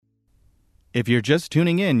If you're just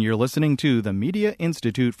tuning in, you're listening to the Media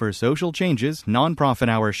Institute for Social Change's Nonprofit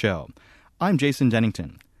Hour show. I'm Jason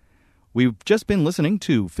Dennington. We've just been listening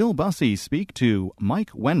to Phil Bussey speak to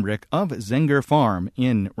Mike Wenrich of Zenger Farm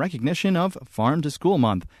in recognition of Farm to School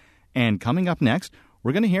Month. And coming up next,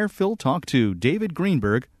 we're going to hear Phil talk to David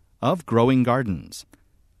Greenberg of Growing Gardens.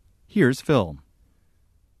 Here's Phil.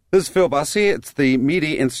 This is Phil Bussey. It's the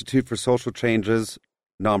Media Institute for Social Change's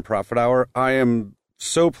Nonprofit Hour. I am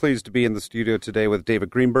so pleased to be in the studio today with David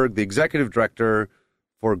Greenberg, the Executive Director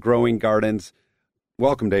for Growing Gardens.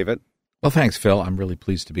 Welcome, David. Well, thanks, Phil. I'm really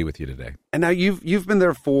pleased to be with you today. And now you've been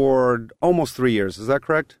there for almost 3 years. Is that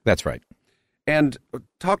correct? That's right. And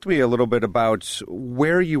talk to me a little bit about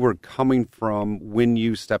where you were coming from when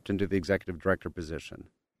you stepped into the Executive Director position.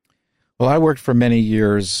 Well, I worked for many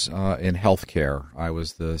years in healthcare. I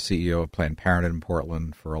was the CEO of Planned Parenthood in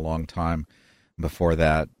Portland for a long time. Before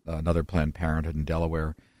that, another Planned Parenthood in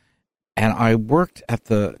Delaware. And I worked at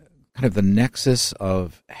the kind of the nexus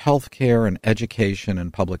of healthcare and education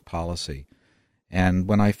and public policy. And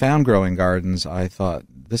when I found Growing Gardens, I thought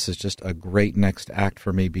this is just a great next act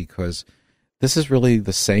for me because this is really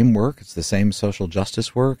the same work. It's the same social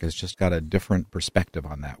justice work. It's just got a different perspective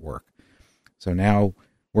on that work. So now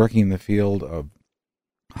working in the field of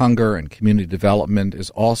hunger and community development is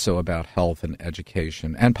also about health and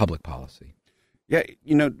education and public policy. Yeah,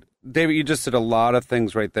 David, you just said a lot of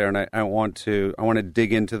things right there, and I want to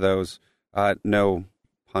dig into those. No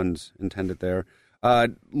puns intended there.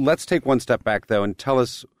 Let's take one step back, though, and tell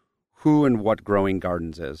us who and what Growing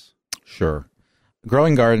Gardens is. Sure.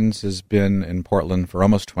 Growing Gardens has been in Portland for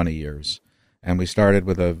almost 20 years, and we started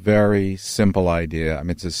with a very simple idea. I mean,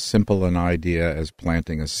 it's as simple an idea as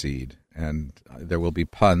planting a seed, and there will be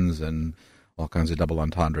puns and all kinds of double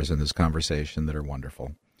entendres in this conversation that are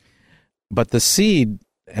wonderful. But the seed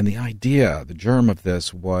and the idea, the germ of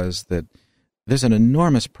this was that there's an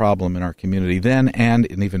enormous problem in our community then and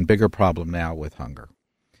an even bigger problem now with hunger.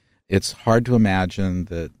 It's hard to imagine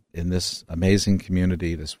that in this amazing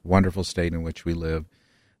community, this wonderful state in which we live,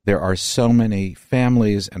 there are so many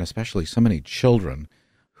families and especially so many children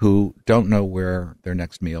who don't know where their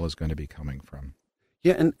next meal is going to be coming from.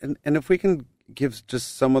 Yeah, and if we can give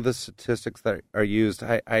just some of the statistics that are used,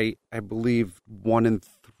 I believe 1 in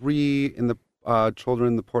 3 in the children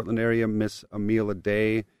in the Portland area miss a meal a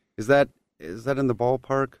day. Is that in the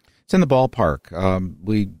ballpark? It's in the ballpark.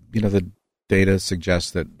 The data suggests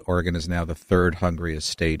that Oregon is now the 3rd hungriest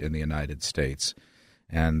state in the United States,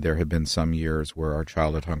 and there have been some years where our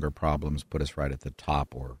childhood hunger problems put us right at the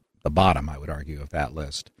top or the bottom, I would argue, of that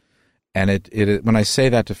list. And it when I say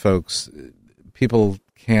that to folks, people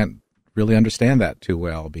can't really understand that too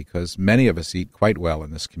well because many of us eat quite well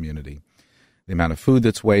in this community. The amount of food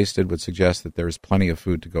that's wasted would suggest that there's plenty of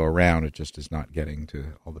food to go around. It just is not getting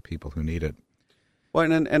to all the people who need it. Well,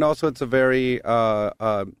 and also it's a very it's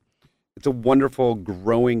a wonderful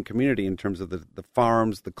growing community in terms of the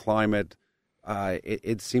farms, the climate.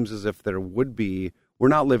 It seems as if we're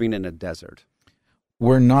not living in a desert.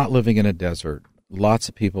 We're not living in a desert. Lots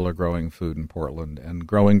of people are growing food in Portland, and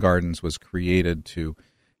Growing Gardens was created to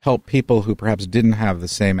help people who perhaps didn't have the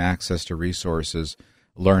same access to resources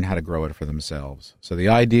learn how to grow it for themselves. So the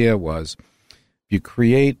idea was if you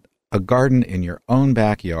create a garden in your own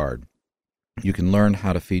backyard, you can learn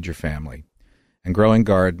how to feed your family. And Growing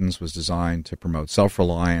Gardens was designed to promote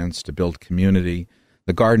self-reliance, to build community.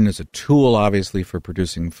 The garden is a tool, obviously, for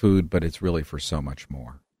producing food, but it's really for so much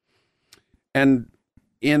more. And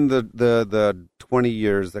in the 20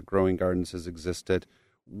 years that Growing Gardens has existed,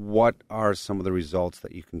 what are some of the results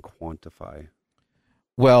that you can quantify?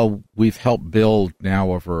 Well, we've helped build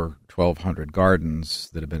now over 1,200 gardens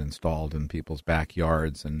that have been installed in people's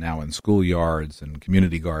backyards and now in schoolyards and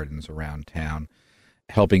community gardens around town,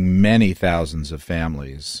 helping many thousands of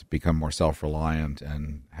families become more self-reliant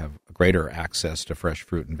and have greater access to fresh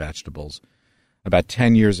fruit and vegetables. About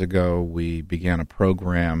 10 years ago, we began a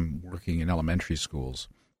program working in elementary schools.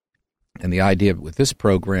 And the idea with this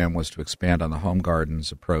program was to expand on the home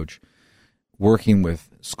gardens approach, working with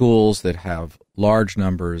schools that have large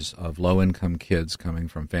numbers of low-income kids coming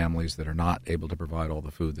from families that are not able to provide all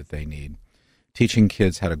the food that they need, teaching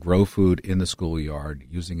kids how to grow food in the schoolyard,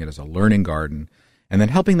 using it as a learning garden, and then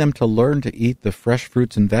helping them to learn to eat the fresh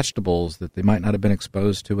fruits and vegetables that they might not have been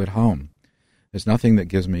exposed to at home. There's nothing that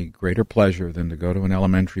gives me greater pleasure than to go to an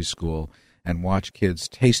elementary school and watch kids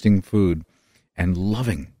tasting food and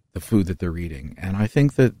loving the food that they're eating. And I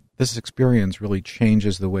think that this experience really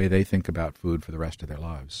changes the way they think about food for the rest of their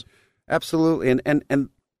lives. Absolutely. And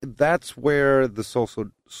that's where the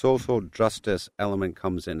social justice element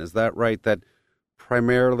comes in. Is that right? That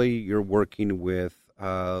primarily you're working with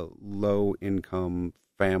low-income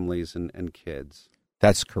families and kids.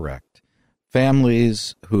 That's correct.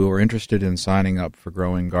 Families who are interested in signing up for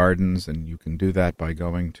Growing Gardens, and you can do that by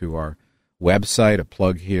going to our website. A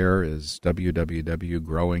plug here is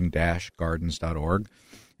www.growing-gardens.org,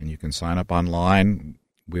 and you can sign up online.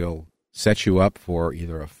 We'll set you up for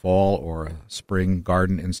either a fall or a spring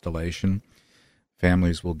garden installation.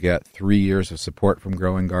 Families will get 3 years of support from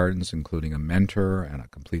Growing Gardens, including a mentor and a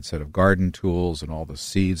complete set of garden tools and all the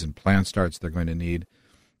seeds and plant starts they're going to need.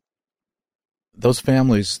 Those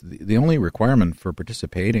families, the only requirement for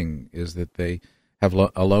participating is that they have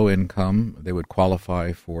a low income. They would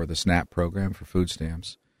qualify for the SNAP program for food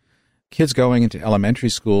stamps. Kids going into elementary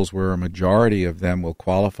schools where a majority of them will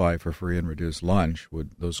qualify for free and reduced lunch,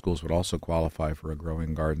 those schools would also qualify for a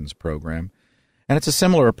Growing Gardens program. And it's a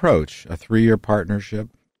similar approach, a 3-year partnership.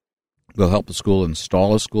 We'll help the school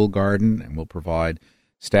install a school garden, and we'll provide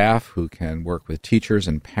staff who can work with teachers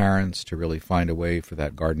and parents to really find a way for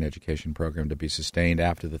that garden education program to be sustained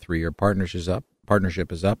after the 3-year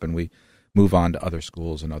partnership is up, and we move on to other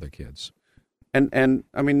schools and other kids. And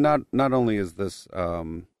I mean, not only is this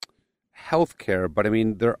healthcare, but I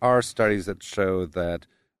mean, there are studies that show that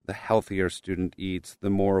the healthier a student eats,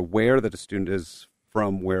 the more aware that a student is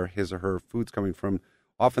from where his or her food's coming from,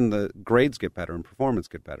 often the grades get better and performance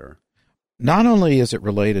get better. Not only is it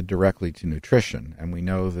related directly to nutrition, and we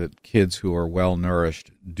know that kids who are well-nourished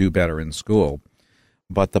do better in school,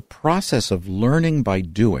 but the process of learning by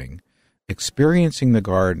doing, experiencing the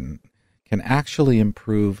garden, can actually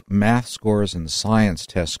improve math scores and science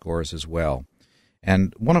test scores as well.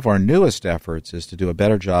 And one of our newest efforts is to do a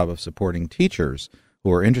better job of supporting teachers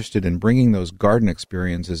who are interested in bringing those garden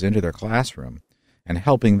experiences into their classroom and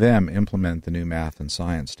helping them implement the new math and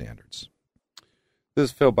science standards.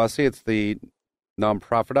 This is Phil Bussey. It's the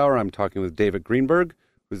Nonprofit Hour. I'm talking with David Greenberg,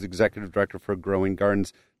 who's Executive Director for Growing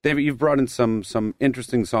Gardens. David, you've brought in some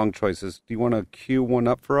interesting song choices. Do you want to cue one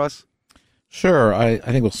up for us? Sure. I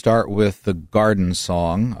think we'll start with the Garden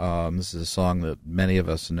Song. This is a song that many of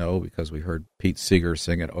us know because we heard Pete Seeger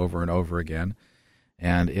sing it over and over again.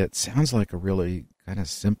 And it sounds like a really kind of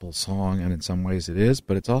simple song, and in some ways it is,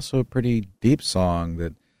 but it's also a pretty deep song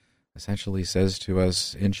that essentially says to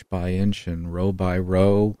us, inch by inch and row by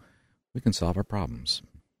row, we can solve our problems.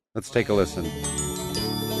 Let's take a listen.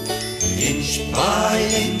 Inch by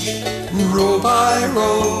inch, row by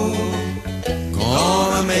row,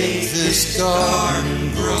 gonna make this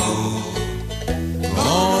garden grow.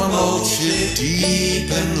 Gonna mulch it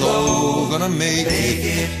deep and low, gonna make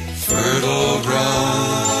it fertile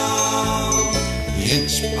ground.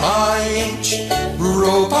 Inch by inch,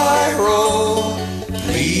 row by row,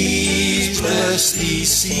 please bless these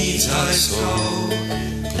seeds I sow.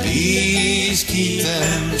 Please keep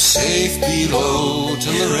them safe below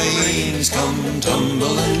till the rains come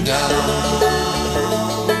tumbling down.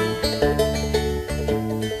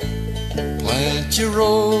 Plant your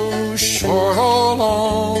rows short or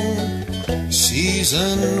long,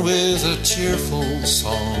 seasoned with a cheerful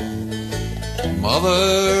song. Mother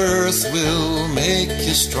Earth will make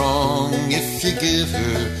you strong if you give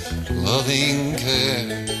her loving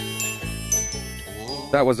care.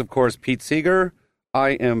 That was, of course, Pete Seeger.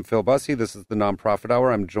 I am Phil Bussey. This is the Nonprofit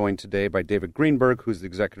Hour. I'm joined today by David Greenberg, who's the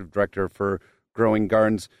Executive Director for Growing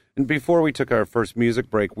Gardens. And before we took our first music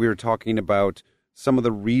break, we were talking about some of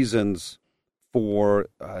the reasons for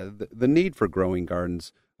the need for Growing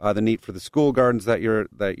Gardens, the need for the school gardens that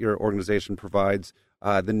your organization provides,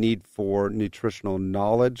 the need for nutritional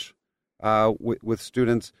knowledge with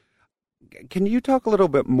students. Can you talk a little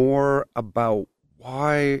bit more about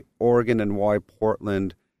why Oregon and why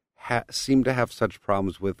Portland seem to have such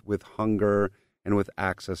problems with hunger and with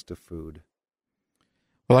access to food?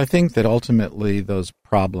 Well, I think that ultimately those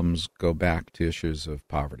problems go back to issues of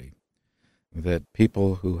poverty, that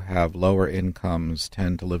people who have lower incomes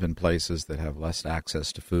tend to live in places that have less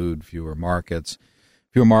access to food, fewer markets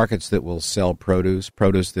that will sell produce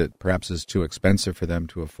that perhaps is too expensive for them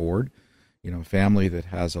to afford. You know, a family that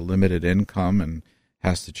has a limited income and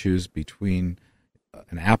has to choose between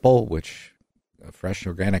an apple, which a fresh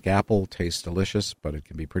organic apple tastes delicious, but it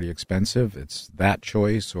can be pretty expensive. It's that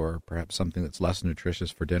choice, or perhaps something that's less nutritious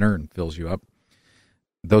for dinner and fills you up.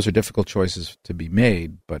 Those are difficult choices to be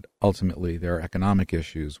made, but ultimately there are economic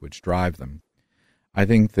issues which drive them. I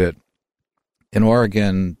think that in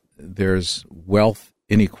Oregon, there's wealth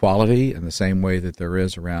inequality in the same way that there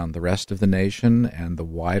is around the rest of the nation, and the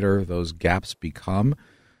wider those gaps become,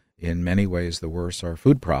 in many ways the worse our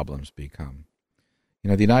food problems become. You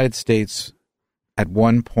know, the United States at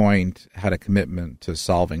one point had a commitment to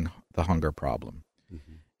solving the hunger problem.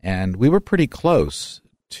 Mm-hmm. And we were pretty close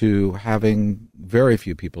to having very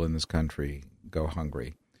few people in this country go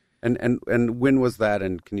hungry. And when was that?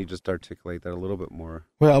 And can you just articulate that a little bit more?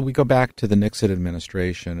 Well, we go back to the Nixon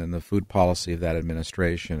administration, and the food policy of that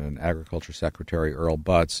administration, and Agriculture Secretary Earl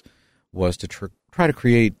Butz was to try to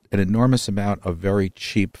create an enormous amount of very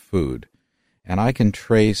cheap food. And I can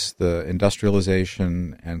trace the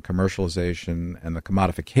industrialization and commercialization and the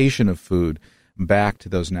commodification of food back to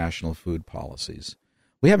those national food policies.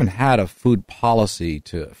 We haven't had a food policy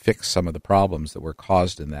to fix some of the problems that were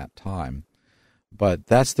caused in that time. But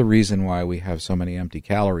that's the reason why we have so many empty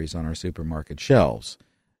calories on our supermarket shelves.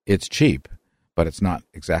 It's cheap, but it's not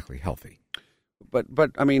exactly healthy.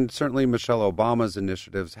 But I mean, certainly Michelle Obama's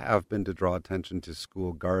initiatives have been to draw attention to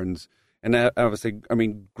school gardens. And obviously, I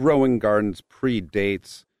mean, Growing Gardens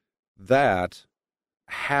predates that.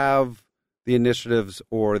 Have the initiatives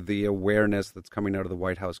or the awareness that's coming out of the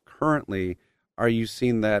White House currently, are you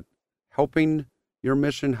seeing that helping your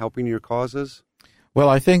mission, helping your causes? Well,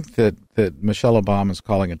 I think that Michelle Obama's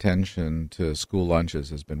calling attention to school lunches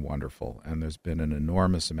has been wonderful, and there's been an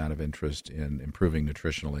enormous amount of interest in improving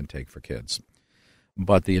nutritional intake for kids.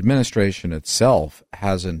 But the administration itself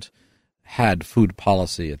hasn't had food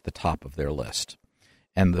policy at the top of their list.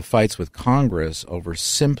 And the fights with Congress over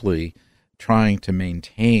simply trying to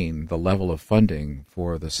maintain the level of funding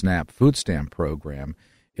for the SNAP food stamp program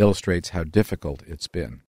illustrates how difficult it's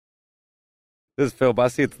been. This is Phil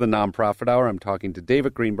Bussey. It's the Nonprofit Hour. I'm talking to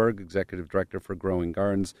David Greenberg, Executive Director for Growing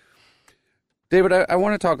Gardens. David, I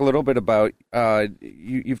want to talk a little bit about,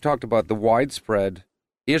 you've talked about the widespread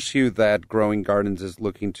issue that Growing Gardens is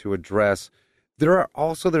looking to address.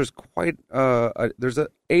 There's quite there's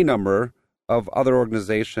a number of other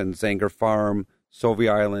organizations, Zanger Farm, Solvay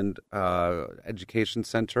Island Education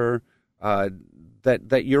Center,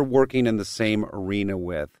 that you're working in the same arena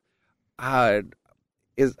with. How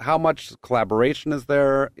much collaboration is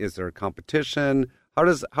there? Is there a competition?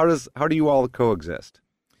 How do you all coexist?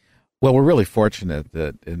 Well, we're really fortunate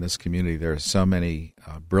that in this community there are so many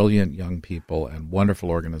brilliant young people and wonderful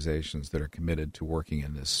organizations that are committed to working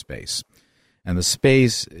in this space. And the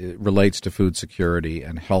space relates to food security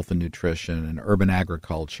and health and nutrition and urban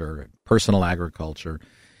agriculture, personal agriculture.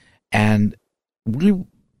 And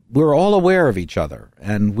we're all aware of each other,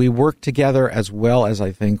 and we work together as well as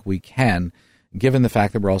I think we can, given the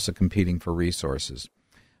fact that we're also competing for resources.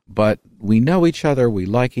 But we know each other, we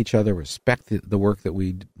like each other, respect the work that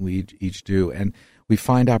we each do, and we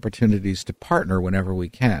find opportunities to partner whenever we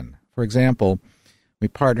can. For example, we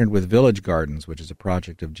partnered with Village Gardens, which is a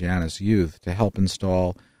project of Janus Youth, to help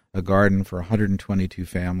install a garden for 122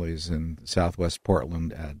 families in southwest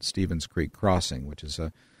Portland at Stevens Creek Crossing, which is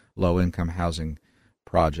a low-income housing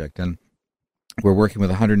project. And we're working with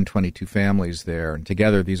 122 families there, and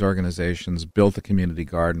together these organizations built the community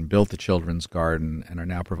garden, built the children's garden, and are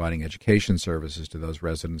now providing education services to those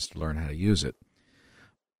residents to learn how to use it.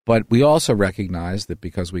 But we also recognize that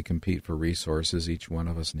because we compete for resources, each one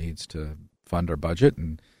of us needs to fund our budget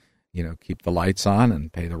and, keep the lights on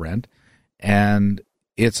and pay the rent. And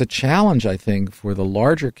it's a challenge, I think, for the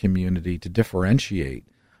larger community to differentiate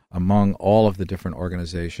among all of the different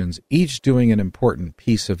organizations, each doing an important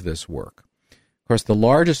piece of this work. Of course, the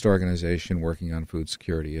largest organization working on food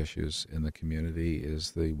security issues in the community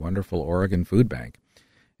is the wonderful Oregon Food Bank.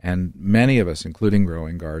 And many of us, including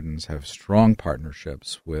Growing Gardens, have strong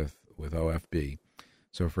partnerships with OFB.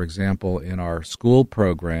 So, for example, in our school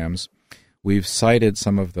programs, we've cited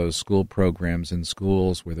some of those school programs in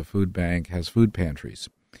schools where the food bank has food pantries.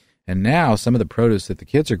 And now some of the produce that the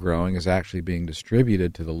kids are growing is actually being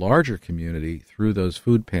distributed to the larger community through those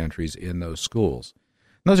food pantries in those schools.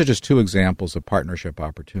 And those are just two examples of partnership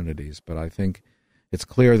opportunities, but I think it's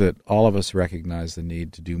clear that all of us recognize the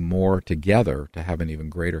need to do more together to have an even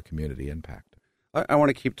greater community impact. I want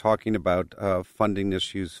to keep talking about funding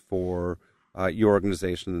issues for your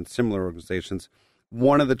organization and similar organizations.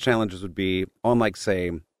 One of the challenges would be, unlike,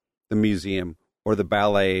 say, the museum or the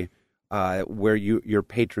ballet, where your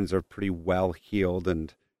patrons are pretty well-heeled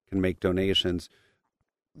and can make donations,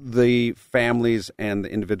 the families and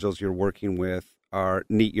the individuals you're working with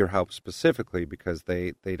need your help specifically because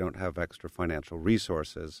they don't have extra financial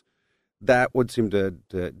resources. That would seem to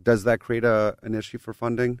does that create an issue for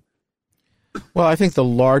funding? Well, I think the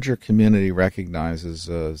larger community recognizes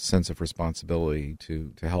a sense of responsibility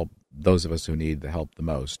to help those of us who need the help the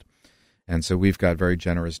most. And so we've got very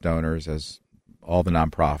generous donors, as all the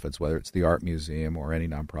nonprofits, whether it's the Art Museum or any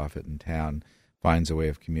nonprofit in town, finds a way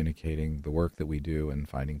of communicating the work that we do and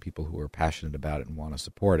finding people who are passionate about it and want to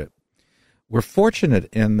support it. We're fortunate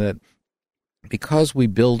in that because we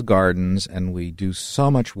build gardens and we do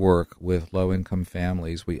so much work with low-income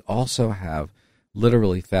families, we also have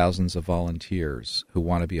literally thousands of volunteers who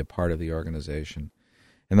want to be a part of the organization.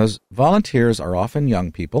 And those volunteers are often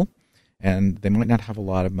young people, and they might not have a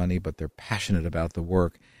lot of money, but they're passionate about the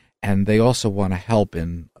work, and they also want to help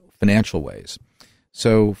in financial ways.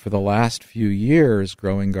 So for the last few years,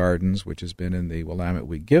 Growing Gardens, which has been in the Willamette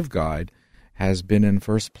We Give Guide, has been in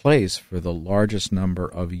first place for the largest number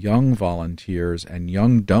of young volunteers and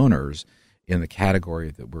young donors in the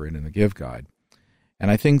category that we're in the Give Guide.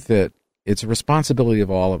 And I think that it's a responsibility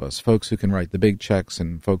of all of us, folks who can write the big checks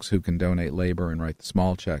and folks who can donate labor and write the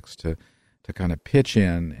small checks, to kind of pitch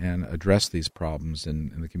in and address these problems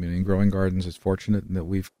in the community. And Growing Gardens is fortunate that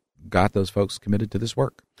we've got those folks committed to this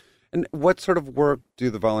work. And what sort of work do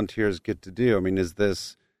the volunteers get to do? I mean, is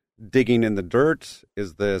this digging in the dirt?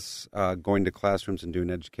 Is this going to classrooms and doing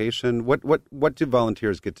education? What do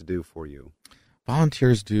volunteers get to do for you?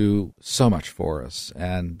 Volunteers do so much for us.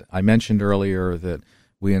 And I mentioned earlier that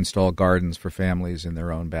we install gardens for families in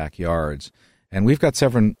their own backyards. And we've got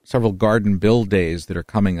several garden build days that are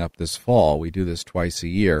coming up this fall. We do this twice a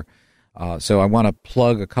year. So I want to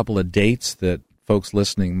plug a couple of dates that folks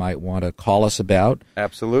listening might want to call us about.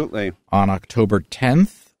 Absolutely. On October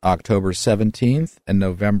 10th, October 17th, and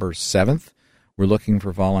November 7th, we're looking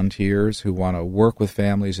for volunteers who want to work with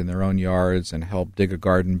families in their own yards and help dig a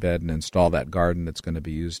garden bed and install that garden that's going to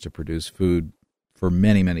be used to produce food for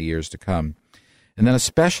many, many years to come. And then a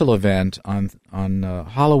special event on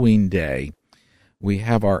Halloween Day. We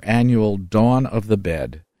have our annual Dawn of the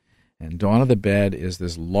Bed. And Dawn of the Bed is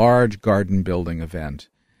this large garden building event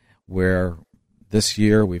where this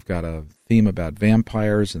year we've got a theme about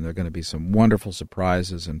vampires, and there are going to be some wonderful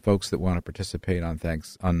surprises, and folks that want to participate on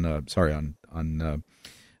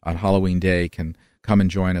Halloween Day can come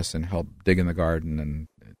and join us and help dig in the garden and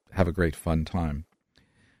have a great fun time.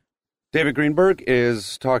 David Greenberg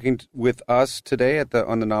is talking with us today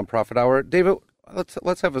on the Nonprofit Hour. David,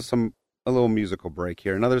 let's have a little musical break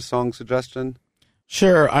here. Another song suggestion?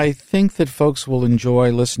 Sure. I think that folks will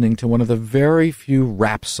enjoy listening to one of the very few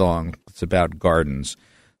rap songs that's about gardens.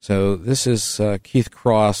 So this is Keith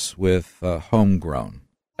Cross with Homegrown.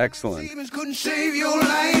 Excellent. Savings couldn't save your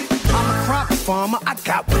life. I'm a crop farmer, I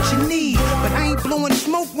got what you need. But I ain't blowing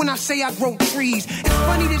smoke when I say I grow trees. It's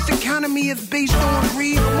funny this economy is based on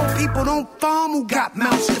greed, but more people don't farm who got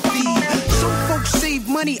mouths to feed. Some folks save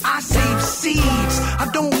money, I save seeds. I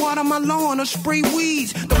don't water my lawn or spray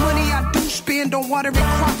weeds. The money I do spend on watering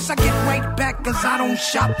crops, I get right back cause I don't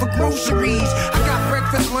shop for groceries. I got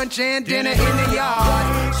breakfast, lunch, and dinner in the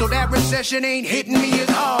yard, so that recession ain't hitting me as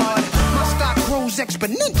hard. My stock grows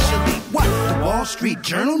exponentially. What? The Wall Street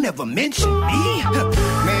Journal never mentioned me? Man, I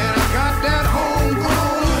got that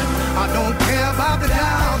homegrown. I don't care about the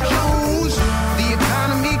Dow Jones. The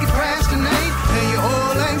economy could crash tonight, and your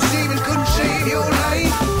whole life savings couldn't save your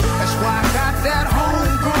life. That's why I got that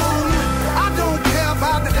homegrown. I don't care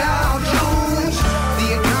about the Dow Jones.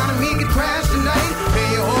 The economy could crash tonight,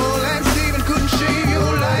 and your whole life savings couldn't save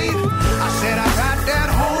your life. I said I got that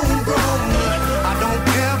homegrown. I don't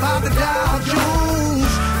care about the Dow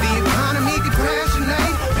Jones. The economy could crash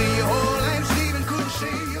tonight, and your whole life savings couldn't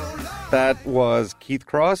save your life. That was Keith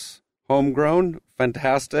Cross, Homegrown.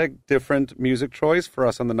 Fantastic, different music choice for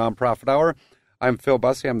us on the Nonprofit Hour. I'm Phil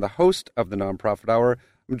Bussey. I'm the host of the Nonprofit Hour.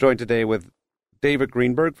 I'm joined today with David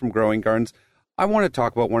Greenberg from Growing Gardens. I want to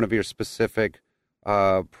talk about one of your specific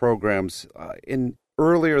programs.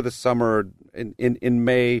 Earlier this summer, in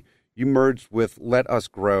May, you merged with Let Us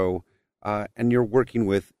Grow, and you're working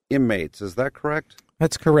with inmates. Is that correct?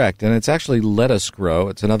 That's correct, and it's actually Let Us Grow.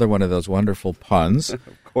 It's another one of those wonderful puns. Of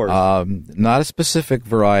course. Not a specific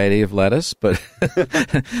variety of lettuce, but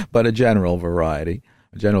but a general variety,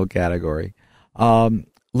 a general category.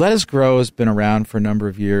 Let Us Grow has been around for a number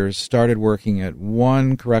of years, started working at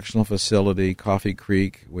one correctional facility, Coffee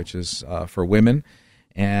Creek, which is for women,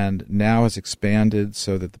 and now has expanded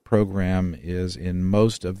so that the program is in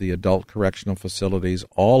most of the adult correctional facilities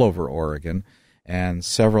all over Oregon and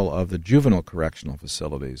several of the juvenile correctional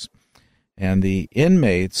facilities. And the adult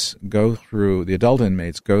inmates go through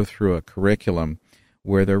a curriculum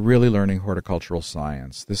where they're really learning horticultural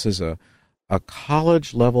science. This is a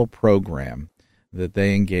college-level program that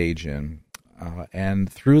they engage in.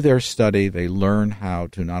 And through their study, they learn how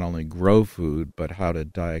to not only grow food, but how to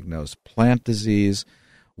diagnose plant disease,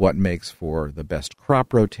 what makes for the best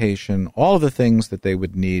crop rotation, all of the things that they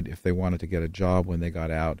would need if they wanted to get a job when they got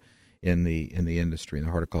out in the industry, in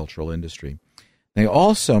the horticultural industry. They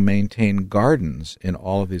also maintain gardens in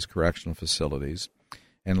all of these correctional facilities.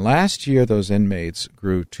 And last year, those inmates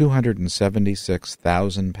grew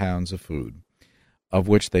 276,000 pounds of food. of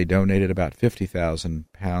which they donated about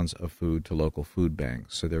 50,000 pounds of food to local food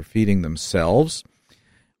banks. So they're feeding themselves,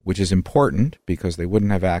 which is important because they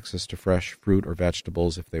wouldn't have access to fresh fruit or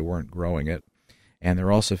vegetables if they weren't growing it. And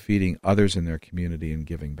they're also feeding others in their community and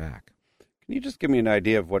giving back. Can you just give me an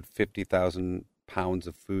idea of what 50,000 pounds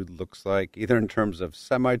of food looks like, either in terms of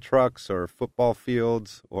semi-trucks or football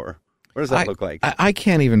fields, or what does that look like? I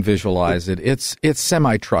can't even visualize it. It's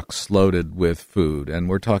semi-trucks loaded with food, and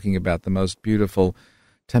we're talking about the most beautiful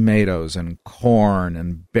tomatoes and corn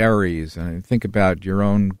and berries. And think about your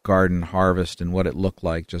own garden harvest and what it looked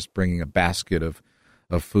like just bringing a basket of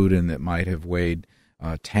food in that might have weighed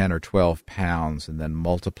 10 or 12 pounds, and then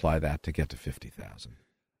multiply that to get to 50,000.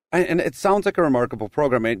 And it sounds like a remarkable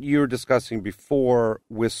program. And you were discussing before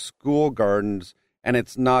with school gardens, and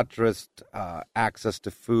it's not just access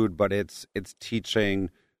to food, but it's teaching,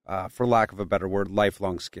 for lack of a better word,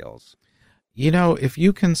 lifelong skills. You know, if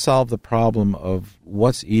you can solve the problem of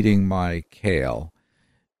what's eating my kale,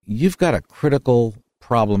 you've got a critical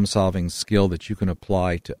problem-solving skill that you can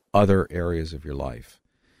apply to other areas of your life.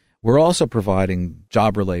 We're also providing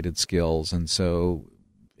job-related skills, and so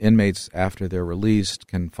inmates, after they're released,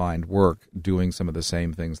 can find work doing some of the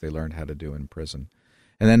same things they learned how to do in prison.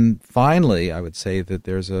 And then finally, I would say that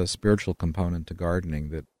there's a spiritual component to gardening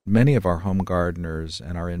that many of our home gardeners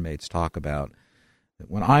and our inmates talk about.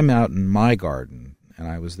 When I'm out in my garden, and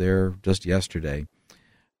I was there just yesterday,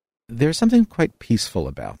 there's something quite peaceful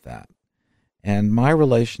about that. And my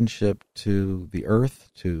relationship to the earth,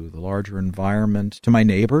 to the larger environment, to my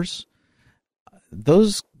neighbors,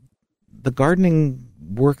 the gardening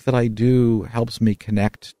work that I do helps me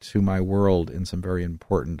connect to my world in some very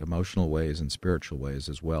important emotional ways and spiritual ways,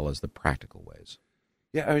 as well as the practical ways.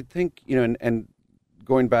 Yeah, I would think, and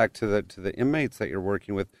going back to the inmates that you're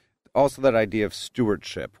working with, also that idea of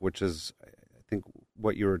stewardship, which is, I think,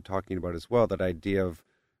 what you were talking about as well, that idea of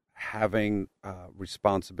having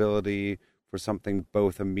responsibility for something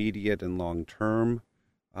both immediate and long-term,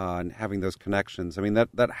 and having those connections. I mean,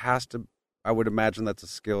 that has to, I would imagine that's a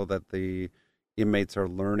skill that the inmates are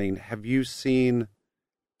learning. Have you seen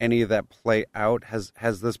any of that play out?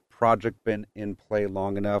 Has this project been in play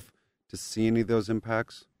long enough to see any of those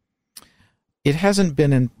impacts? It hasn't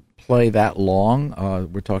been in play that long.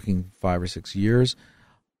 We're talking 5 or 6 years.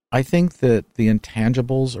 I think that the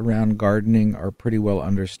intangibles around gardening are pretty well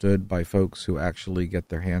understood by folks who actually get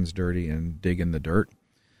their hands dirty and dig in the dirt.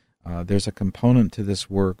 There's a component to this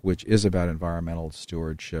work which is about environmental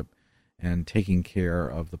stewardship and taking care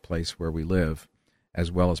of the place where we live,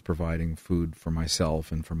 as well as providing food for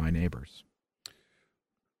myself and for my neighbors.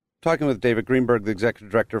 Talking with David Greenberg, the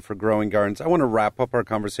Executive Director for Growing Gardens, I want to wrap up our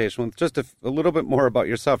conversation with just a little bit more about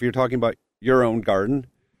yourself. You're talking about your own garden.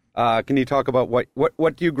 Can you talk about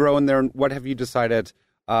what do you grow in there, and what have you decided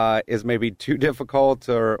is maybe too difficult,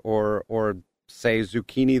 or say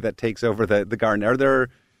zucchini that takes over the garden?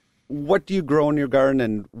 What do you grow in your garden,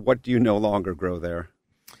 and what do you no longer grow there?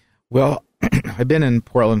 Well, I've been in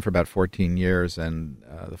Portland for about 14 years, and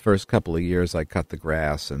the first couple of years I cut the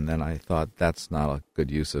grass, and then I thought that's not a good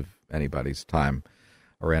use of anybody's time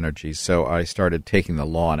or energy. So I started taking the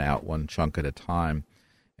lawn out one chunk at a time,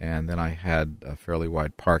 and then I had a fairly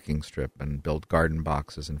wide parking strip and built garden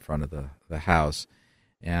boxes in front of the house.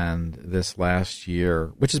 And this last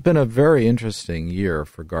year, which has been a very interesting year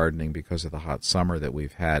for gardening because of the hot summer that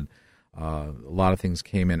we've had, a lot of things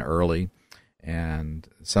came in early, and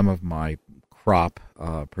some of my crop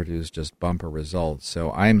produced just bumper results.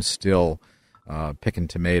 So I'm still picking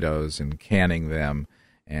tomatoes and canning them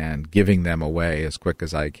and giving them away as quick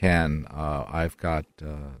as I can. I've got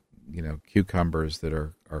cucumbers that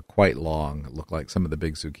are quite long, look like some of the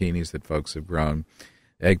big zucchinis that folks have grown.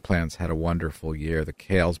 Eggplants had a wonderful year. The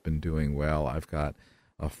kale's been doing well. I've got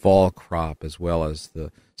a fall crop as well as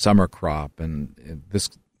the summer crop, and in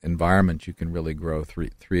this environment you can really grow three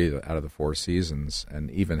out of the 4 seasons and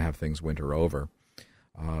even have things winter over.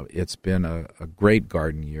 It's been a great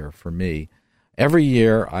garden year for me. Every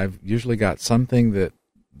year I've usually got something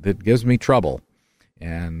that gives me trouble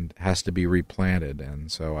and has to be replanted,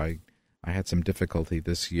 and so I had some difficulty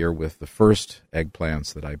this year with the first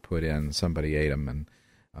eggplants that I put in. Somebody ate them and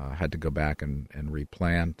had to go back and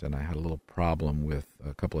replant, and I had a little problem with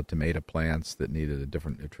a couple of tomato plants that needed a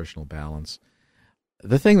different nutritional balance.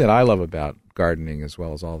 The thing that I love about gardening, as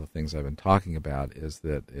well as all the things I've been talking about, is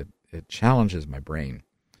that it challenges my brain,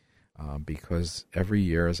 because every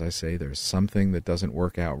year, as I say, there's something that doesn't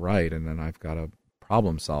work out right, and then I've got to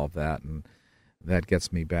problem solve that, and that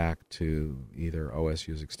gets me back to either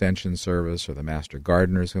OSU's Extension Service or the Master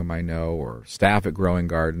Gardeners whom I know, or staff at Growing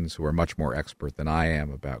Gardens who are much more expert than I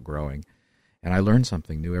am about growing, and I learn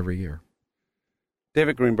something new every year.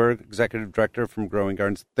 David Greenberg, Executive Director from Growing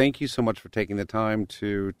Gardens, thank you so much for taking the time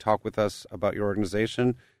to talk with us about your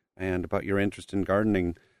organization and about your interest in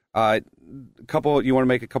gardening. You want to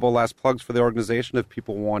make a couple of last plugs for the organization if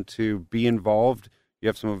people want to be involved. You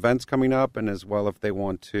have some events coming up, and as well if they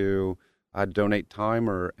want to donate time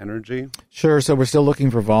or energy. Sure. So we're still looking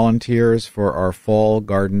for volunteers for our fall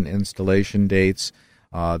garden installation dates.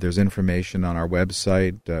 There's information on our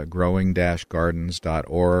website,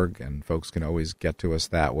 growing-gardens.org, and folks can always get to us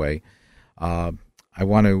that way. I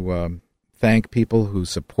want to thank people who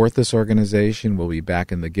support this organization. We'll be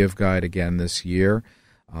back in the Give Guide again this year.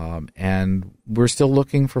 And we're still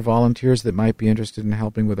looking for volunteers that might be interested in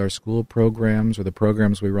helping with our school programs or the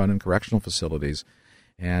programs we run in correctional facilities.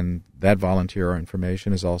 And that volunteer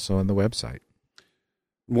information is also on the website.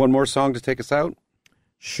 One more song to take us out?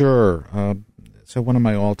 Sure. So one of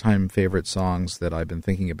my all-time favorite songs that I've been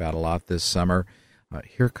thinking about a lot this summer,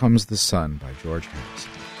 Here Comes the Sun by George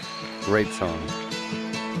Harrison. Great song.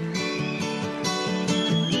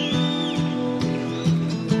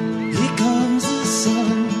 Here comes the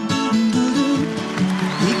sun,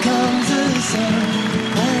 here comes the sun,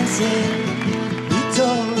 I say it's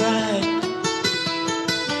alright.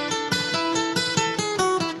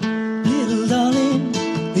 Little darling,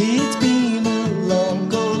 it's been a long,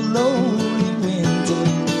 cold, lonely winter.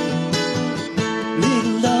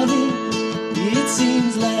 Little darling, it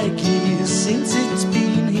seems like years since it's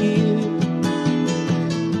been here.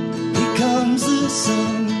 Here comes the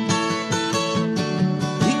sun,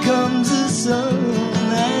 here comes the sun,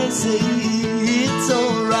 I say it's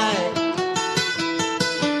alright.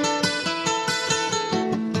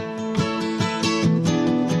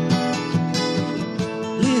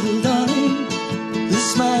 Little darling, the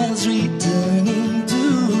smiles returning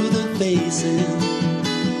to the faces.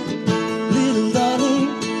 Little darling,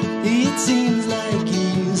 it seems like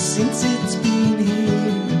years since it's been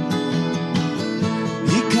here.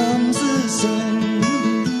 Here comes the sun,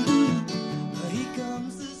 here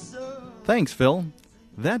comes the sun. Thanks, Phil.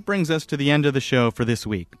 That brings us to the end of the show for this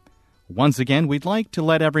week. Once again, we'd like to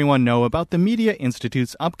let everyone know about the Media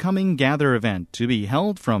Institute's upcoming Gather event to be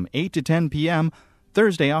held from 8 to 10 p.m.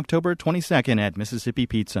 Thursday, October 22nd at Mississippi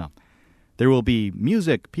Pizza. There will be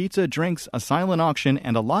music, pizza, drinks, a silent auction,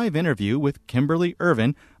 and a live interview with Kimberly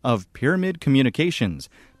Irvin of Pyramid Communications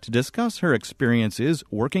to discuss her experiences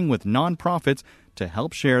working with nonprofits to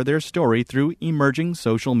help share their story through emerging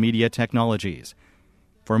social media technologies.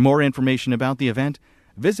 For more information about the event,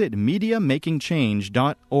 visit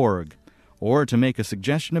MediaMakingChange.org. Or to make a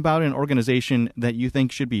suggestion about an organization that you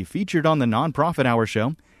think should be featured on the Nonprofit Hour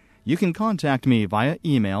Show, you can contact me via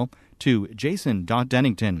email to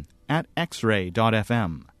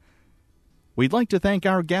jason.dennington@xray.fm. We'd like to thank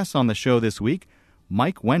our guests on the show this week,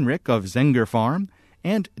 Mike Wenrick of Zenger Farm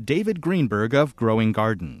and David Greenberg of Growing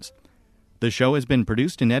Gardens. The show has been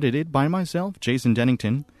produced and edited by myself, Jason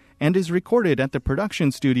Dennington, and is recorded at the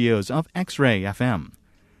production studios of X-Ray FM.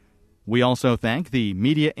 We also thank the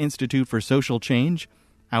Media Institute for Social Change,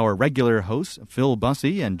 our regular hosts Phil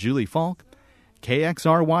Bussey and Julie Falk,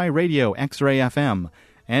 KXRY Radio X-Ray FM,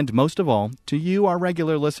 and most of all, to you, our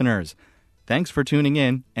regular listeners. Thanks for tuning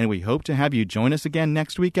in, and we hope to have you join us again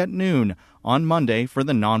next week at noon on Monday for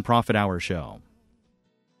the Nonprofit Hour Show.